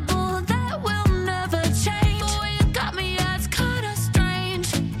 Undeniable that will never change. The way you got me, yeah, it's kinda strange.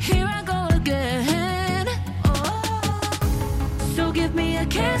 Here I go again. Oh, so give me a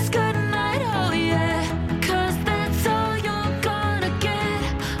kiss goodnight, oh yeah, 'cause that's all you're gonna get.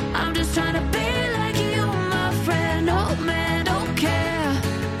 I'm just trying to be like you, my friend. Oh man, don't care.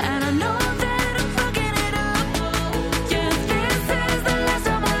 And I know that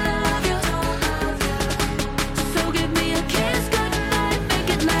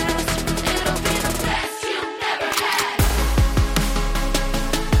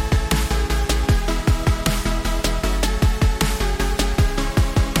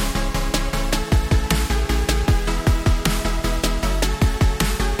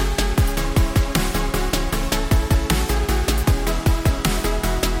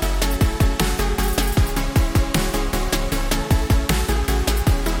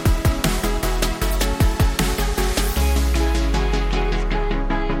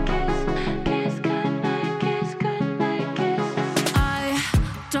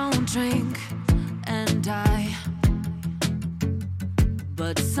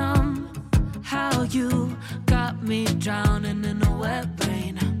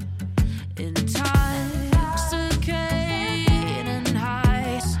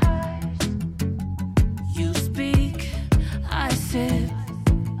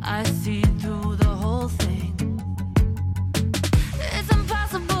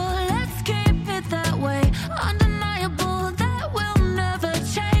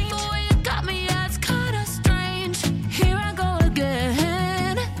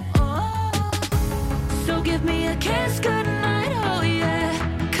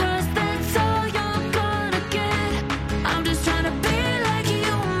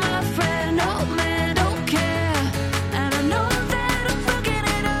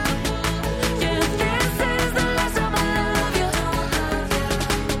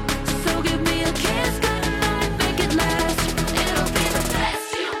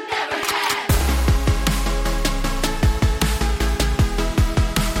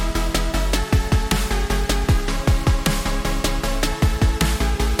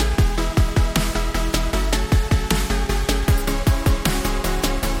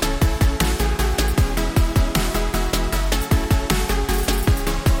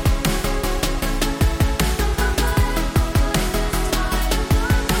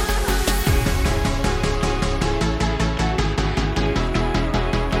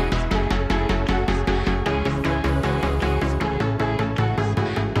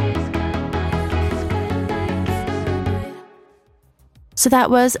So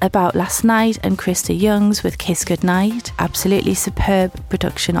that was About Last Night and Krista Youngs with Kiss Goodnight. Absolutely superb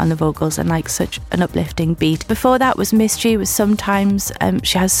production on the vocals and like such an uplifting beat. Before that was Mystery with Sometimes.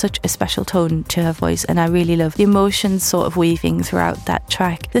 She has such a special tone to her voice and I really love the emotions sort of weaving throughout that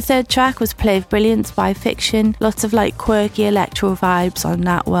track. The third track was Play of Brilliance by Fiction. Lots of like quirky electro vibes on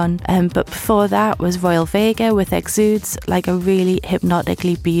that one. But before that was Royal Vega with Exudes, like a really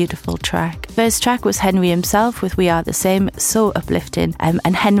hypnotically beautiful track. First track was Henry himself with We Are the Same, so uplifting.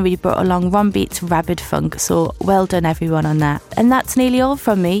 And Henry brought along Ron Beat's Rabid Funk, so well done everyone on that. And that's nearly all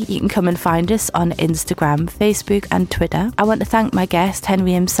from me. You can come and find us on Instagram, Facebook and Twitter. I want to thank my guest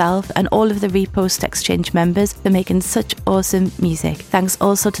Henry himself and all of the Repost Exchange members for making such awesome music. Thanks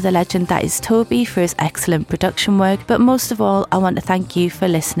also to the legend that is Toby for his excellent production work, but most of all I want to thank you for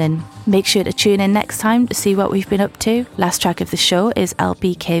listening. Make sure to tune in next time to see what we've been up to. Last track of the show is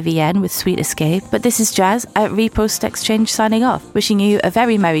LPKVN with Sweet Escape, but this is Jazz at Repost Exchange signing off, wishing you a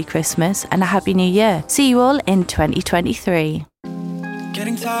very Merry Christmas and a Happy New Year. See you all in 2023.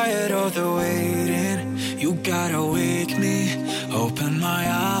 Getting tired of the waiting. You gotta wake me, open my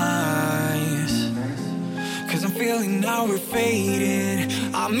eyes. Cause I'm feeling now we're fading.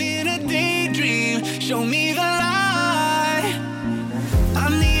 I'm in a daydream, show me the light. I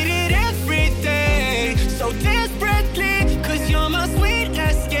need it every day, so desperately. Cause you're my sweet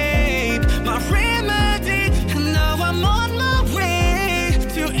escape, my remedy. And now I'm on my way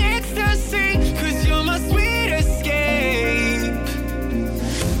to ecstasy. Cause you're my sweet escape.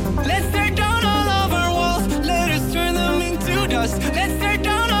 Let's tear down all of our walls, let us turn them into dust. Let's tear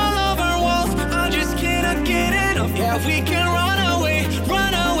down all of our walls, I just cannot get enough. Yeah, we can run away,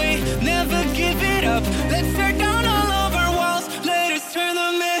 never give it up. Let's tear down all of our walls, let us turn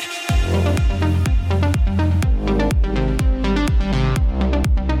them in.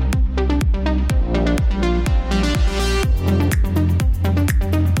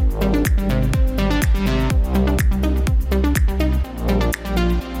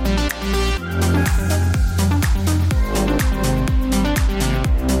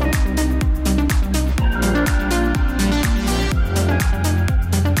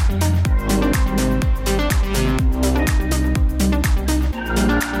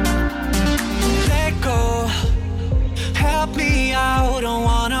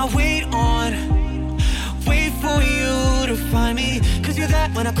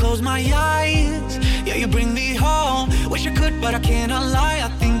 When I close my eyes, yeah, you bring me home. Wish I could, but I cannot lie. I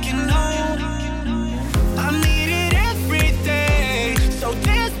think you know I need it every day, so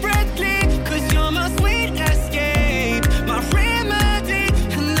desperately. Cause you're my sweet escape, my remedy.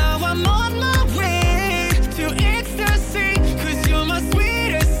 And now I'm on my way to ecstasy. Cause you're my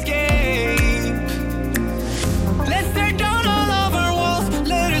sweet escape. Let's tear down all of our walls,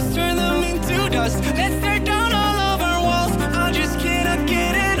 let us turn them into dust. Let's tear down all of our walls, I just cannot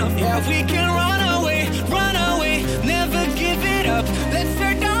get enough. Yeah, we can